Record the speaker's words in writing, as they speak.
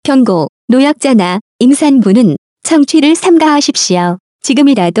경고, 노약자나 임산부는 청취를 삼가하십시오.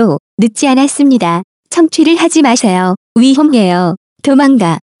 지금이라도 늦지 않았습니다. 청취를 하지 마세요. 위험해요.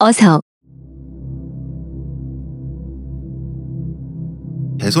 도망가, 어서.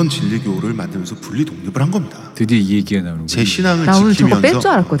 대선진리교를 만들면서 분리 독립을 한 겁니다. 드디어 이 얘기가 나오는 거예요. 제 신앙을 나 오늘 지키면서 저거 뺄 줄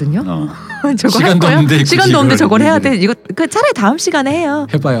알았거든요. 저거 시간도 없는데 시간도 없는데 저걸 해야 돼. 이거 차라리 다음 시간에 해요.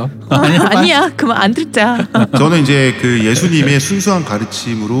 해봐요. 아니야. 그만 안 듣자. 저는 이제 그 예수님의 순수한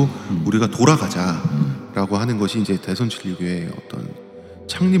가르침으로 우리가 돌아가자라고 하는 것이 이제 대선진리교의 어떤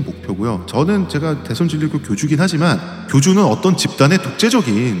창립 목표고요. 제가 대선진리교 교주긴 하지만 교주는 어떤 집단의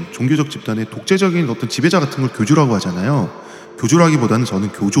독재적인 종교적 집단의 독재적인 어떤 지배자 같은 걸 교주라고 하잖아요. 교주라기보다는 저는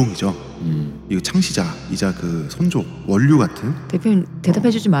교종이죠. 이거 창시자이자 그 선조, 원류 같은. 대표님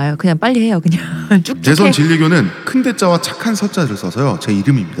대답해주지 마요. 그냥 빨리 해요. 그냥 쭉쭉. 대선진리교는 큰 대자와 착한 서자를 써서요. 제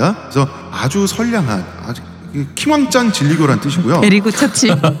이름입니다. 그래서 아주 선량한, 아주 킹왕짱 진리교란 뜻이고요. 베리굿 처치.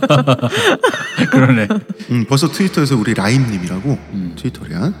 그러네. 벌써 트위터에서 우리 라임님이라고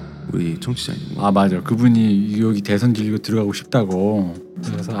트위터리안 우리 청취자님. 아 맞아. 그분이 여기 대선진리교 들어가고 싶다고.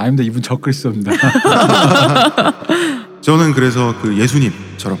 그래서 아닙니다. 이분 적그리스도입니다. 저는 그래서 그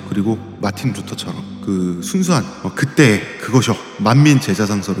예수님처럼 그리고 마틴 루터처럼 그 순수한 그때 그것이요 만민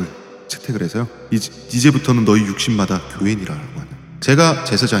제자상서를 채택을 해서요. 이제부터는 너희 육신마다 교회이니라라고 하는. 제가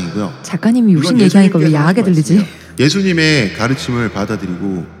제사장이고요. 작가님이 육신 얘기하니까 왜 야하게 들리지? 예수님의 가르침을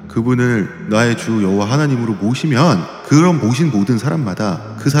받아들이고 그분을 나의 주 여호와 하나님으로 모시면 그런 모신 모든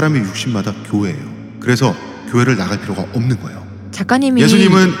사람마다 그 사람의 육신마다 교회예요. 그래서 교회를 나갈 필요가 없는 거예요. 작가님이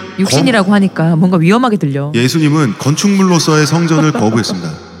예수님은 육신이라고 하니까 뭔가 위험하게 들려. 예수님은 건축물로서의 성전을 거부했습니다.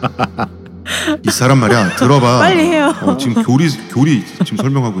 이 사람 말이야 들어봐. 빨리 해요. 지금 교리 지금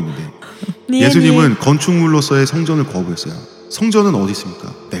설명하고 있는데 예수님은 건축물로서의 성전을 거부했어요. 성전은 어디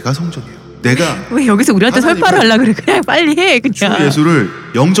있습니까? 내가 성전이에요. 내가 왜 여기서 우리한테 설파를 하려고 그래? 그냥 빨리 해 그냥. 주 예수를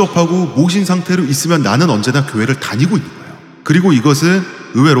영접하고 모신 상태로 있으면 나는 언제나 교회를 다니고 있는 거예요. 그리고 이것은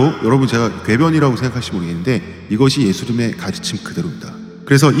의외로 여러분 제가 궤변이라고 생각하실지 모르겠는데 이것이 예수님의 가르침 그대로입니다.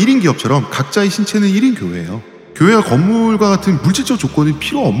 그래서 1인 기업처럼 각자의 신체는 1인 교회예요. 교회와 건물과 같은 물질적 조건이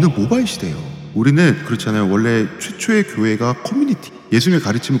필요 없는 모바일 시대예요. 우리는 그렇잖아요. 원래 최초의 교회가 커뮤니티, 예수님의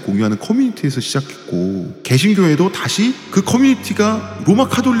가르침을 공유하는 커뮤니티에서 시작했고 개신교회도 다시 그 커뮤니티가 로마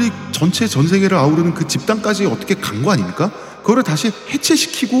카톨릭 전체 전 세계를 아우르는 그 집단까지 어떻게 간 거 아닙니까? 그거를 다시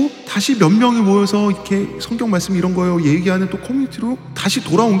해체시키고 다시 몇 명이 모여서 이렇게 성경 말씀 이런 거요 얘기하는 또 커뮤니티로 다시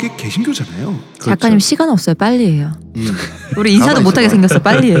돌아온 게 개신교잖아요. 작가님 그렇죠. 시간 없어요. 빨리 해요. 우리 인사도 못하게 생겼어.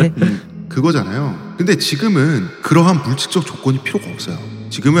 빨리 해. 그거잖아요. 근데 지금은 그러한 물질적 조건이 필요가 없어요.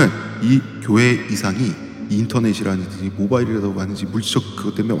 지금은 이 교회 이상이 인터넷이라든지 모바일이라고 하는지 물질적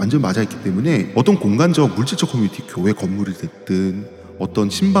그것 때문에 완전 맞아있기 때문에 어떤 공간적 물질적 커뮤니티, 교회 건물이 됐든 어떤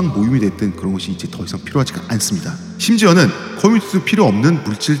신방 모임이 됐든 그런 것이 이제 더 이상 필요하지가 않습니다. 심지어는 커뮤니티도 필요 없는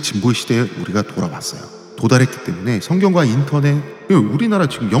물질 진보의 시대에 우리가 돌아왔어요. 도달했기 때문에 성경과 인터넷, 우리나라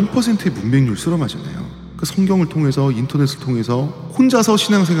지금 0%의 문맹률 실험하잖아요. 그 성경을 통해서 인터넷을 통해서 혼자서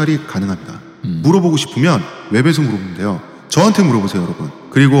신앙생활이 가능합니다. 물어보고 싶으면 웹에서 물어보면 돼요. 저한테 물어보세요, 여러분.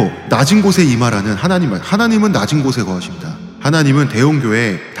 그리고 낮은 곳에 임하라는 하나님은 낮은 곳에 거하십니다. 하나님은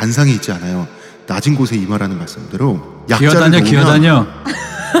대형교회 단상에 있지 않아요. 낮은 곳에 임하라는 말씀대로 기어다녀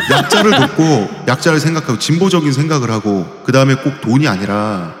약자를 돕고 약자를 생각하고 진보적인 생각을 하고 그 다음에 꼭 돈이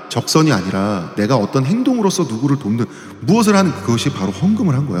아니라 적선이 아니라 내가 어떤 행동으로서 누구를 돕는 무엇을 하는 그것이 바로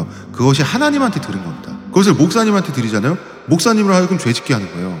헌금을 한 거예요. 그것이 하나님한테 드린 겁니다. 그것을 목사님한테 드리잖아요. 목사님으로 하여금 죄짓게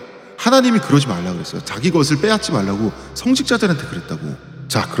하는 거예요. 하나님이 그러지 말라고 그랬어요. 자기 것을 빼앗지 말라고 성직자들한테 그랬다고.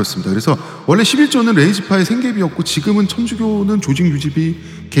 자, 그렇습니다. 그래서 원래 11조는 레이지파의 생계비였고 지금은 천주교는 조직 유지비,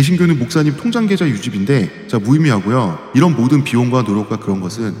 개신교는 목사님 통장 계좌 유지비인데 자, 무의미하고요. 이런 모든 비용과 노력과 그런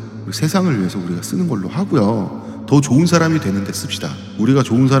것은 우리 세상을 위해서 우리가 쓰는 걸로 하고요. 더 좋은 사람이 되는 데 씁시다. 우리가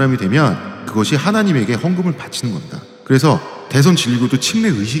좋은 사람이 되면 그것이 하나님에게 헌금을 바치는 겁니다. 그래서 대선진리교도 침례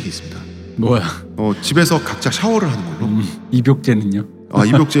의식이 있습니다. 뭐야? 집에서 각자 샤워를 하는 걸로. 입욕제는요?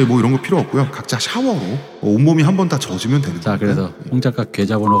 입욕제 뭐 이런 거 필요 없고요. 각자 샤워로 온몸이 한 번 다 젖으면 되는 거예요. 자, 그래서 홍 작가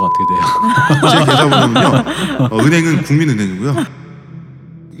계좌번호가 어떻게 돼요? 제 계좌번호는요. 은행은 국민은행이고요.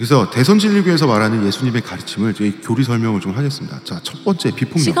 그래서 대선진리교에서 말하는 예수님의 가르침을 저희 교리 설명을 좀 하겠습니다. 자, 첫 번째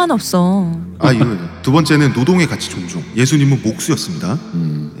비폭력. 시간 없어. 두 번째는 노동의 가치 존중. 예수님은 목수였습니다.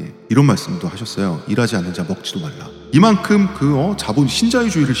 이런 말씀도 하셨어요. 일하지 않는 자 먹지도 말라. 이만큼 자본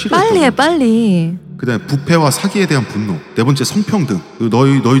신자유주의를 싫어했다고. 빨리 해 빨리. 그다음에 부패와 사기에 대한 분노. 네 번째 성평등.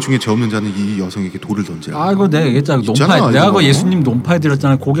 너희 중에 죄 없는 자는 이 여성에게 돌을 던지라. 아이고 내가 얘기했잖아. 논파에 내가 그 예수님 논파에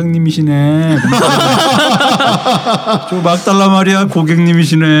들었잖아. 고객님이시네. 좀 막 달라 말이야.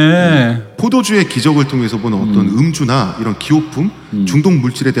 고객님이시네. 포도주의 기적을 통해서 본 어떤 음주나 이런 기호품, 중독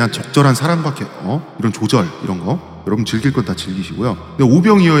물질에 대한 적절한 사랑과 이런 조절 이런 거. 여러분 즐길 건 다 즐기시고요. 근데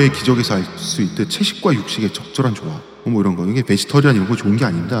오병이어의 기적에서 알 수 있듯 채식과 육식의 적절한 조화, 뭐 이런 거, 이게 베지터리안 이런 거 좋은 게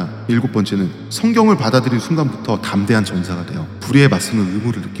아닙니다. 7번째는 성경을 받아들인 순간부터 담대한 전사가 돼요. 불의에 맞서는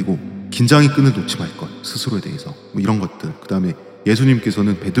의무를 느끼고 긴장의 끈을 놓지 말 것, 스스로에 대해서 뭐 이런 것들. 그 다음에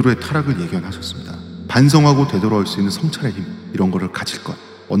예수님께서는 베드로의 타락을 예견하셨습니다. 반성하고 되돌아올 수 있는 성찰의 힘, 이런 거를 가질 것.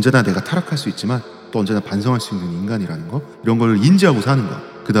 언제나 내가 타락할 수 있지만 또 언제나 반성할 수 있는 인간이라는 거, 이런 걸 인지하고 사는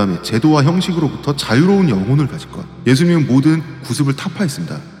것. 그 다음에 제도와 형식으로부터 자유로운 영혼을 가질 것. 예수님은 모든 구습을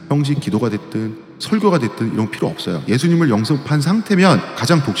타파했습니다. 형식, 기도가 됐든 설교가 됐든 이런 필요 없어요. 예수님을 영접한 상태면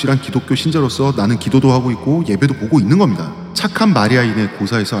가장 독실한 기독교 신자로서 나는 기도도 하고 있고 예배도 보고 있는 겁니다. 착한 마리아인의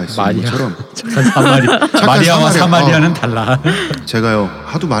고사에서 알 수 있는 것처럼 마리아와 사마리아는 달라. 제가요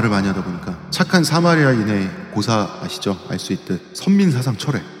하도 말을 많이 하다 보니까 착한 사마리아인의 고사 아시죠? 알 수 있듯 선민사상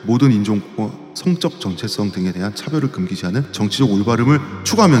철회, 모든 인종과 성적 정체성 등에 대한 차별을 금기시하는 정치적 올바름을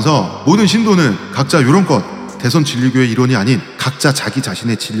추구하면서 모든 신도는 각자 이런 것, 대선 진리교의 일원이 아닌 각자 자기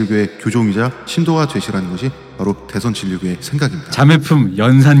자신의 진리교의 교종이자 신도가 되시라는 것이 바로 대선 진리교의 생각입니다. 자매품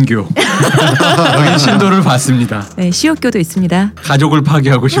연산교. 여기 신도를 받습니다. 네, 시옥교도 있습니다. 가족을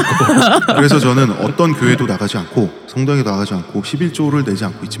파괴하고 싶고. 그래서 저는 어떤 교회도 나가지 않고 성당에도 나가지 않고 11조를 내지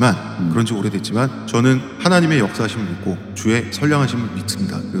않고 있지만 그런 지 오래됐지만 저는 하나님의 역사하심을 믿고 주의 선량하심을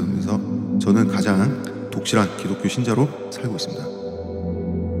믿습니다. 그러면서 저는 가장 독실한 기독교 신자로 살고 있습니다.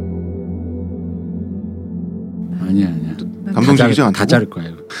 아니야. 감동적이지 않다고? 다 자를 거야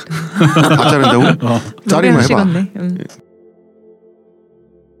이거. 다 자른다고? 자르기만 해봐.